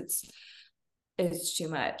because it's too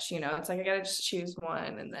much, you know. It's like I gotta just choose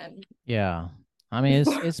one and then I mean,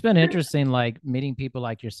 it's been interesting, like meeting people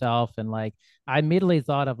like yourself, and like I immediately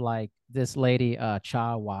thought of like this lady,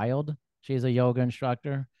 Cha Wild. She's a yoga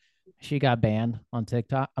instructor. She got banned on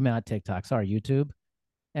TikTok. I mean, not TikTok, sorry, YouTube.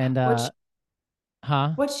 And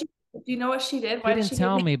what she do you know what she did? Why didn't she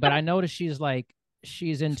tell me, but I noticed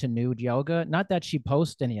she's into nude yoga. Not that she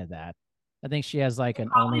posts any of that. I think she has like an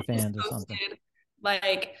OnlyFans or something.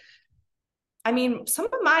 Like, I mean, some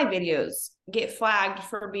of my videos get flagged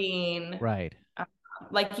for being right.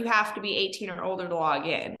 Like you have to be 18 or older to log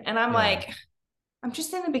in. And I'm like, I'm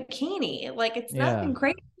just in a bikini. Like it's nothing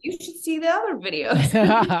crazy. You should see the other videos.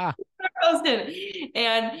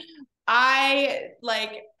 And I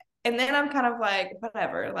like, and then I'm kind of like,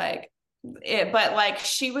 whatever, like it, but like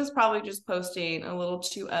she was probably just posting a little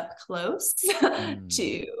too up close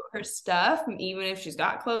to her stuff. Even if she's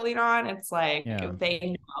got clothing on, it's like they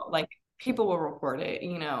know, like people will report it,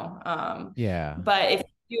 you know. But if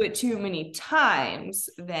you do it too many times,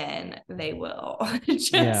 then they will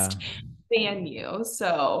just ban you.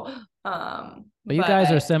 So but you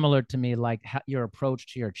guys are similar to me, like your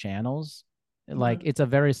approach to your channels Like it's a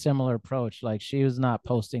very similar approach. Like she was not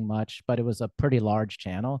posting much, but it was a pretty large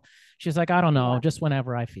channel. She's like, I don't know, just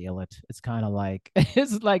whenever I feel it. It's kind of like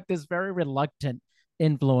it's like this very reluctant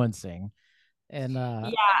influencing. And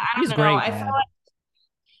I she's don't know. great, I man. feel like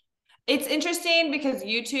it's interesting because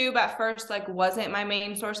YouTube at first like wasn't my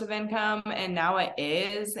main source of income, and now it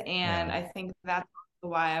is. And I think that's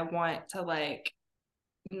why I want to like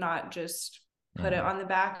not just put it on the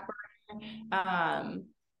back burner.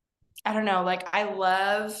 I don't know, like I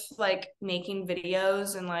love like making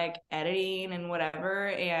videos and like editing and whatever,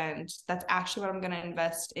 and that's actually what I'm going to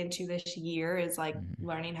invest into this year is like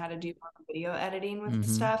learning how to do more video editing with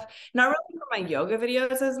stuff. Not really for my yoga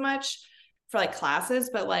videos as much for like classes,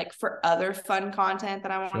 but like for other fun content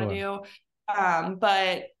that I want to do.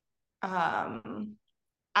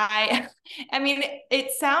 I mean,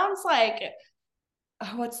 it sounds like,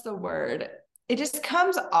 what's the word? It just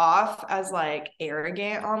comes off as like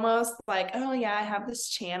arrogant almost, like, oh yeah, I have this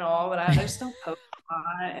channel, but I just don't post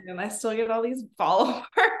on it and I still get all these followers.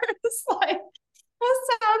 Like, that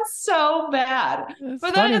sounds so bad. It's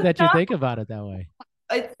but funny that you think about it that way.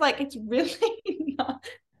 It's like, it's really not,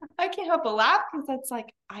 I can't help but laugh because that's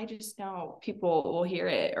like, I just know people will hear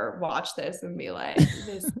it or watch this and be like,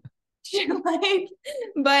 this, like,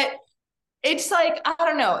 but it's like, I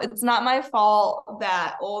don't know. It's not my fault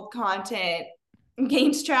that old content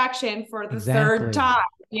gains traction for the third time,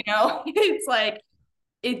 you know? It's like,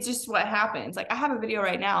 it's just what happens. Like I have a video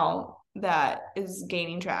right now that is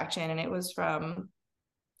gaining traction and it was from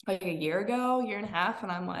like a year and a half.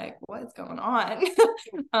 And I'm like, what is going on?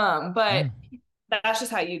 But that's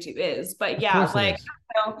just how YouTube is. But yeah, like,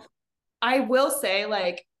 you know, I will say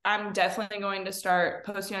like, I'm definitely going to start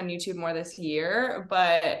posting on YouTube more this year,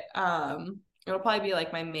 but, it'll probably be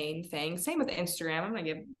like my main thing. Same with Instagram. I'm gonna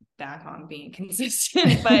get back on being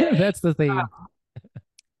consistent, but that's the thing.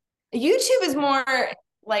 YouTube is more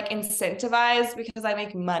like incentivized because I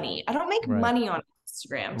make money. I don't make money on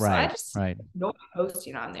Instagram, so I just go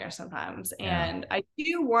posting on there sometimes. And I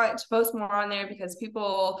do want to post more on there because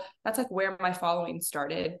people, that's like where my following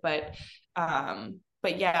started. But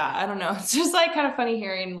yeah, I don't know. It's just like kind of funny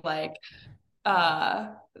hearing like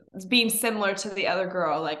being similar to the other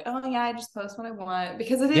girl, like, oh yeah, I just post what I want,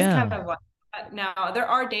 because it is kind of like that. Now there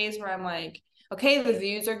are days where I'm like, okay, the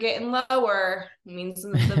views are getting lower, it means the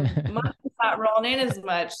money's not rolling in as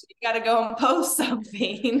much, you got to go and post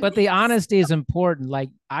something. But the honesty is important. Like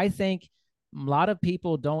I think a lot of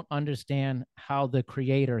people don't understand how the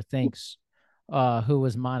creator thinks who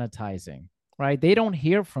is monetizing, right? They don't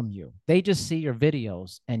hear from you, they just see your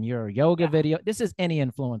videos and your yoga video. This is any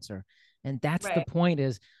influencer. And that's the point,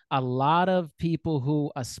 is a lot of people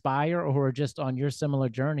who aspire or who are just on your similar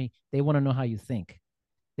journey, they want to know how you think.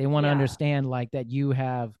 They want to understand like that you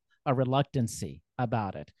have a reluctancy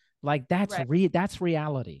about it. Like that's that's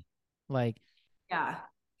reality. Like, yeah,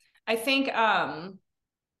 I think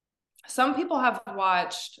some people have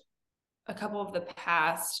watched a couple of the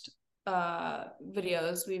past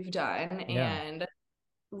videos we've done and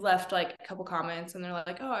left like a couple comments, and they're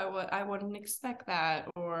like, oh, I wouldn't expect that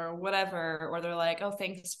or whatever, or they're like, oh,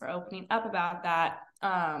 thanks for opening up about that.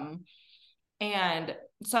 And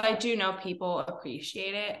so I do know people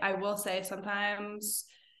appreciate it. I will say sometimes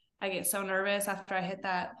I get so nervous after I hit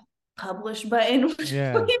that publish button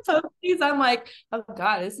when we post these. I'm like, oh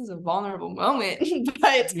god, this is a vulnerable moment.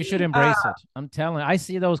 But you should embrace it. I'm telling you, I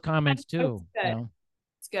see those comments too.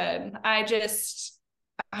 It's good. I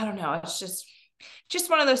don't know, it's just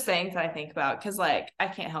one of those things that I think about because like I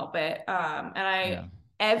can't help it. And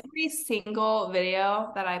every single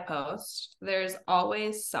video that I post, there's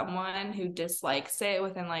always someone who dislikes it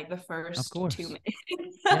within like the first 2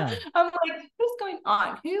 minutes. I'm like, what's going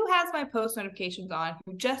on? Who has my post notifications on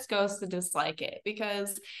who just goes to dislike it?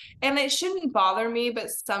 And it shouldn't bother me, but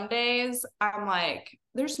some days I'm like,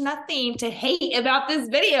 there's nothing to hate about this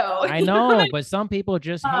video. I know, but some people are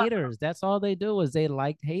just haters. That's all they do, is they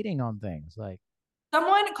like hating on things. Like,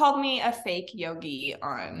 someone called me a fake yogi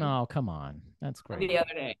on. Oh, come on. That's great. The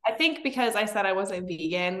other day. I think because I said I was a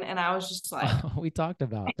vegan, and I was just like, we talked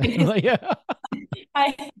about that.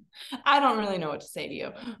 I don't really know what to say to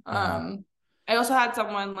you. I also had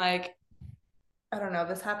someone like, I don't know,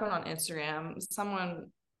 this happened on Instagram.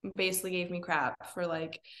 Someone basically gave me crap for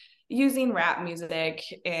like using rap music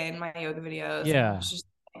in my yoga videos. Yeah. I was just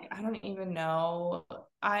like, I don't even know.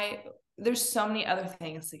 There's so many other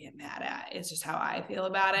things to get mad at. It's just how I feel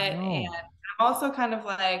about it. And I'm also kind of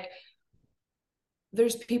like,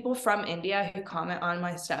 there's people from India who comment on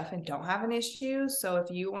my stuff and don't have an issue. So if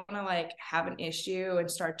you want to like have an issue and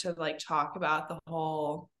start to like talk about the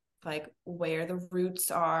whole like where the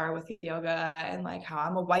roots are with yoga and like how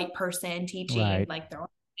I'm a white person teaching, like throwing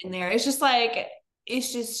in there. It's just like,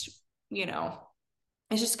 it's just, you know,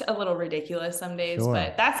 it's just a little ridiculous some days,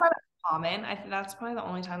 but that's not common. I think that's probably the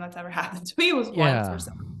only time that's ever happened to me was once or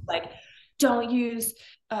something like, don't use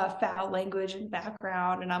foul language in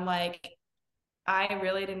background. And I'm like, I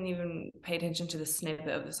really didn't even pay attention to the snippet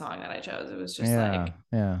of the song that I chose. It was just I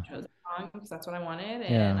chose a song because that's what I wanted,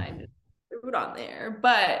 and I just threw it on there.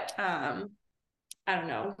 But I don't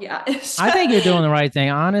know. Yeah, I think you're doing the right thing,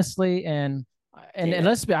 honestly. And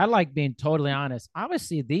let's be, I like being totally honest.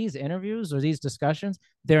 Obviously, these interviews or these discussions,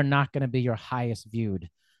 they're not going to be your highest viewed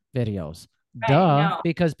videos.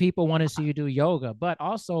 Because people want to see you do yoga. But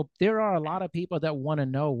also, there are a lot of people that want to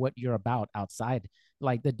know what you're about outside,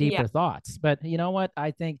 like the deeper thoughts. But you know what?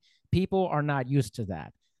 I think people are not used to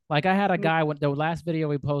that. Like I had a guy with the last video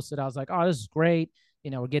we posted, I was like, oh, this is great.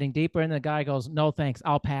 You know, we're getting deeper. And the guy goes, no, thanks.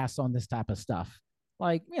 I'll pass on this type of stuff.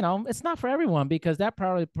 Like, you know, it's not for everyone, because that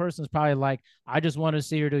person's probably like, I just want to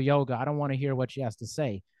see her do yoga. I don't want to hear what she has to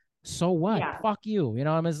say. So what? Yeah. Fuck you. You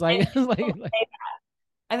know, I mean, it's like,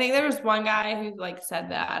 I think there was one guy who like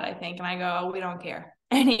said that, I think, and I go, oh, we don't care.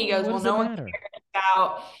 And he goes, well, no one cares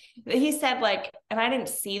about, he said like, and I didn't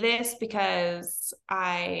see this because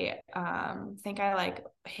I think I like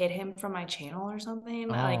hid him from my channel or something.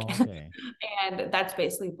 And that's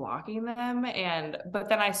basically blocking them. But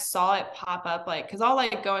then I saw it pop up, like, cause I'll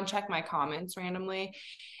like go and check my comments randomly.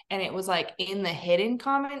 And it was like in the hidden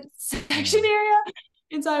comments section area.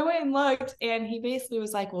 And so I went and looked, and he basically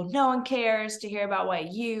was like, well, no one cares to hear about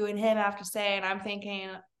what you and him have to say. And I'm thinking,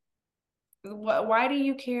 why do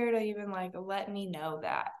you care to even like let me know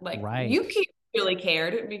that? Like, you really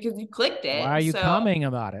cared because you clicked it. Why are you commenting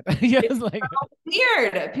about it? It's like so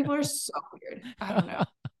weird. People are so weird. I don't know.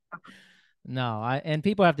 No, and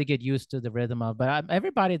people have to get used to the rhythm of, but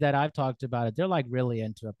everybody that I've talked about it, they're like really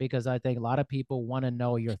into it, because I think a lot of people want to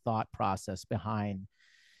know your thought process behind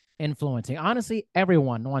influencing. Honestly,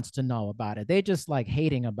 everyone wants to know about it. They just like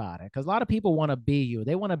hating about it, because a lot of people want to be you.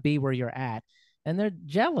 They want to be where you're at, and they're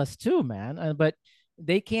jealous too, man. But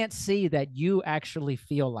they can't see that you actually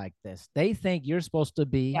feel like this. They think you're supposed to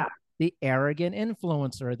be the arrogant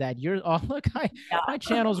influencer that you're. Oh, look, my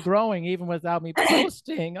channel's growing even without me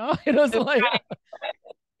posting. Oh, it was like.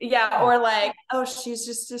 Yeah, or like, oh, she's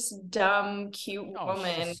just this dumb, cute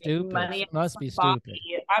woman. Stupid. Money must be stupid.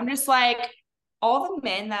 I'm just like, all the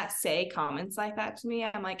men that say comments like that to me,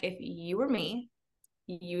 I'm like, if you were me,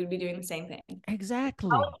 you would be doing the same thing. Exactly.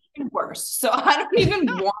 Even worse. So I don't even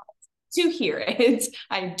want to hear it.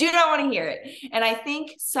 I do not want to hear it. And I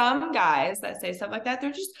think some guys that say stuff like that,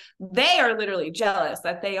 they are literally jealous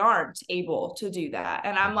that they aren't able to do that.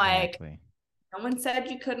 And I'm like, no one said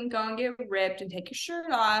you couldn't go and get ripped and take your shirt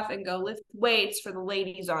off and go lift weights for the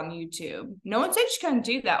ladies on YouTube. No one said you couldn't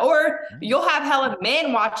do that. Or you'll have hella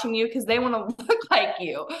men watching you because they want to look like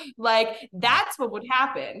you. Like, that's what would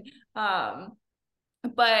happen.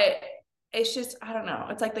 But it's just, I don't know.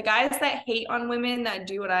 It's like the guys that hate on women that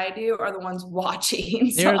do what I do are the ones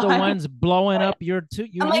watching. They're the ones blowing up your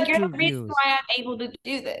I'm like, you're the YouTube reason views. why I'm able to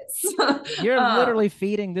do this. You're literally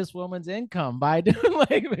feeding this woman's income by doing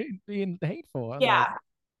like being hateful.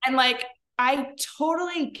 And like, I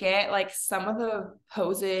totally get like some of the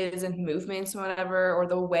poses and movements and whatever, or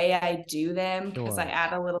the way I do them, because I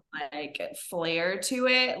add a little like flair to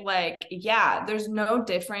it. Like, yeah, there's no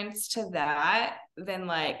difference to that than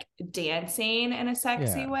like dancing in a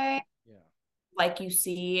sexy way. Like you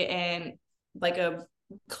see in like a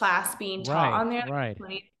class being taught on there. Right.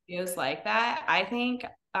 Plenty of videos like that. I think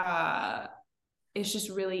it's just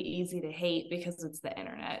really easy to hate because it's the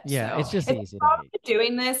internet. Yeah, so it's just easy to hate.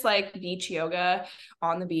 Doing this like beach yoga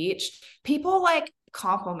on the beach, people like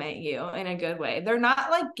compliment you in a good way. They're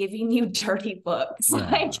not like giving you dirty looks.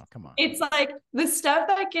 Come on. It's like the stuff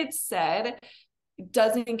that gets said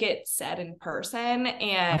doesn't get said in person,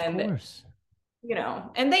 and of course, you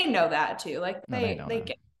know, and they know that too. Like they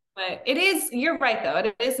get, but it is, you're right though.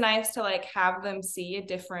 It is nice to like have them see a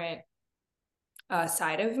different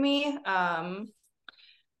side of me.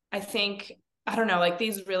 I think, I don't know, like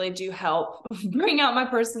these really do help bring out my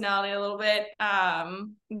personality a little bit.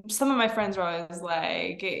 Some of my friends are always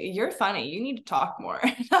like, you're funny, you need to talk more.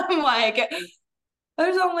 And I'm like, I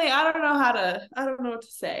don't know what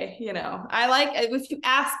to say. You know, I like, if you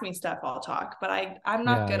ask me stuff, I'll talk, but I'm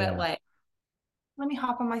not good at like, let me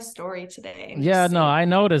hop on my story today. I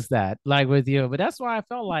noticed that like with you, but that's why I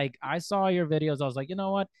felt like I saw your videos. I was like, you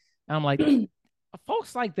know what? And I'm like,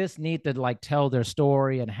 folks like this need to like tell their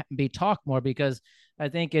story and be talked more, because I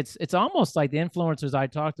think it's almost like the influencers I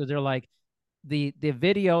talk to, they're like, the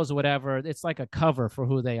videos, whatever, it's like a cover for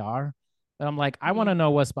who they are. And I'm like, I want to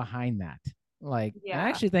know what's behind that. Like, I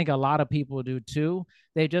actually think a lot of people do too.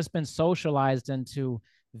 They've just been socialized into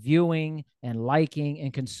viewing and liking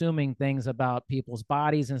and consuming things about people's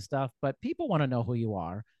bodies and stuff. But people want to know who you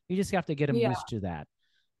are. You just have to get them used to that,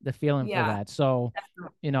 the feeling for that. So,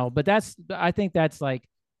 but I think that's like,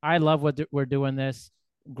 I love what we're doing this.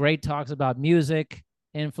 Great talks about music,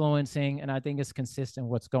 influencing, and I think it's consistent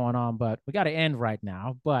what's going on, but we got to end right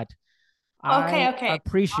now. But I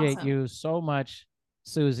appreciate you so much,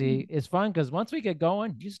 Susie. It's fun because once we get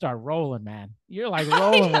going, you start rolling, man. You're like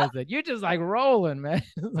rolling with it. You're just like rolling, man.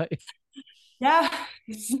 Like,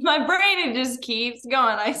 my brain, it just keeps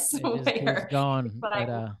going. I swear. It just keeps going.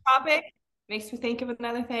 But topic makes me think of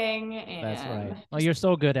another thing. And that's right. Well, you're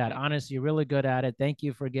so good at it. Honestly, you're really good at it. Thank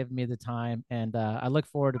you for giving me the time. And I look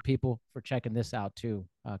forward to people for checking this out too,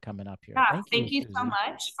 coming up here. Yeah, thank you so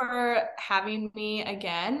much for having me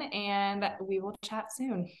again. And we will chat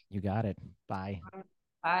soon. You got it. Bye.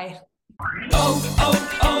 Bye.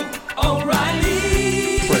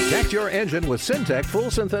 O'Reilly. Protect your engine with Syntec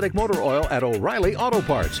Full Synthetic Motor Oil at O'Reilly Auto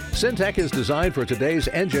Parts. Syntec is designed for today's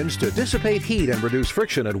engines to dissipate heat and reduce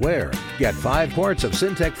friction and wear. Get 5 quarts of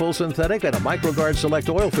Syntec Full Synthetic and a MicroGuard Select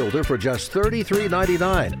oil filter for just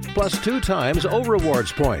 $33.99, plus 2 times O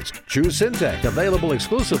Rewards points. Choose Syntec, available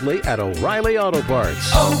exclusively at O'Reilly Auto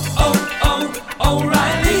Parts.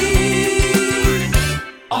 O'Reilly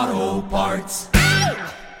Auto Parts.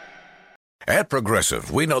 At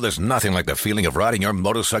Progressive, we know there's nothing like the feeling of riding your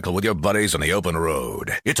motorcycle with your buddies on the open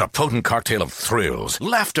road. It's a potent cocktail of thrills,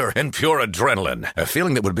 laughter, and pure adrenaline. A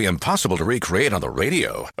feeling that would be impossible to recreate on the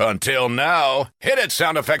radio. Until now. Hit it,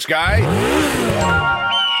 sound effects guy!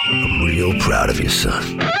 I'm real proud of you,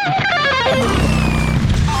 son.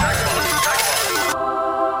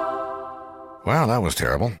 Well, that was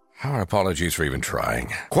terrible. Our apologies for even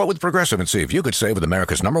trying. Quote with Progressive and see if you could save with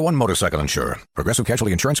America's #1 motorcycle insurer. Progressive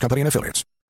Casualty Insurance Company and Affiliates.